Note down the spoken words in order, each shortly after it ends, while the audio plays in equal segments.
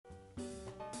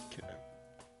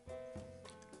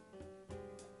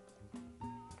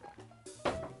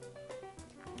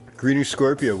Greetings,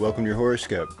 Scorpio. Welcome to your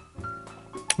horoscope.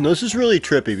 Now, this is really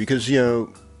trippy because,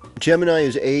 Gemini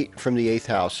is 8 from the 8th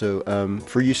house. So,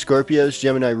 for you Scorpios,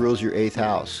 Gemini rules your 8th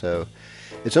house. So,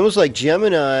 it's almost like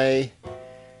Gemini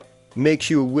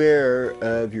makes you aware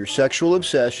of your sexual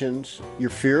obsessions, your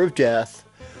fear of death,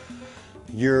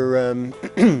 your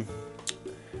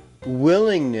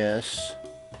willingness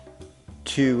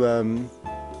to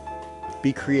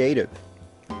be creative,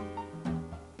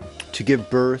 to give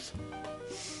birth,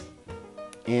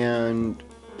 and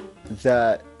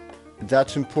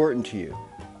that's important to you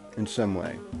in some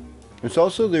way. It's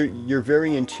also you're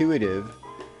very intuitive,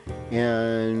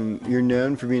 and you're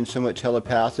known for being somewhat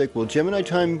telepathic. Well, Gemini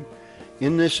time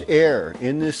in this air,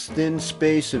 in this thin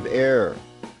space of air,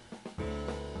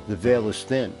 the veil is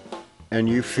thin, and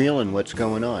you're feeling what's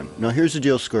going on. Now, here's the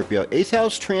deal, Scorpio. 8th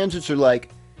house transits are like,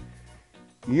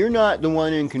 you're not the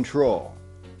one in control.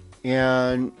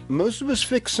 And most of us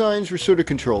fixed signs were sort of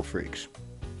control freaks.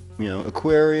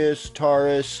 Aquarius,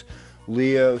 Taurus,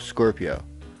 Leo, Scorpio.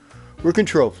 We're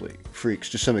control freaks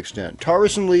to some extent.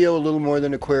 Taurus and Leo a little more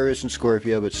than Aquarius and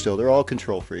Scorpio, but still, they're all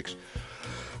control freaks.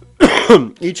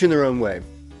 Each in their own way.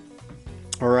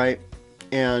 All right?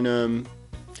 And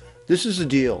this is the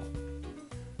deal.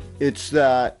 It's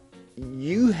that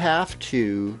you have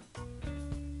to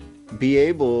be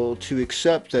able to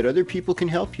accept that other people can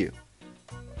help you.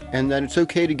 And that it's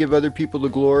okay to give other people the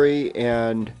glory,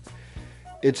 and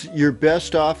you're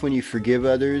best off when you forgive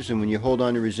others and when you hold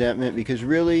on to resentment, because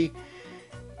really,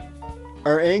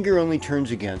 our anger only turns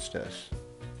against us.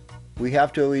 We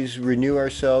have to always renew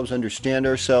ourselves, understand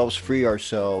ourselves, free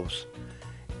ourselves.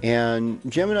 And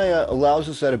Gemini allows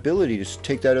us that ability to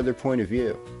take that other point of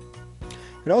view.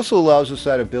 It also allows us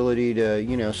that ability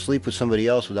to, sleep with somebody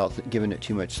else without giving it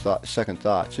too much second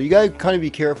thought. So you got to kind of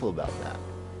be careful about that.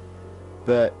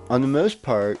 But on the most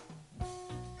part,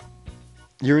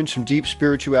 you're in some deep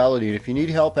spirituality, and if you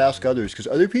need help, ask others, because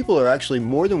other people are actually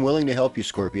more than willing to help you,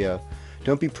 Scorpio.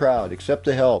 Don't be proud. Accept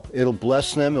the help. It'll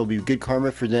bless them. It'll be good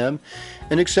karma for them.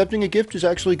 And accepting a gift is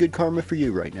actually good karma for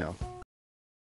you right now.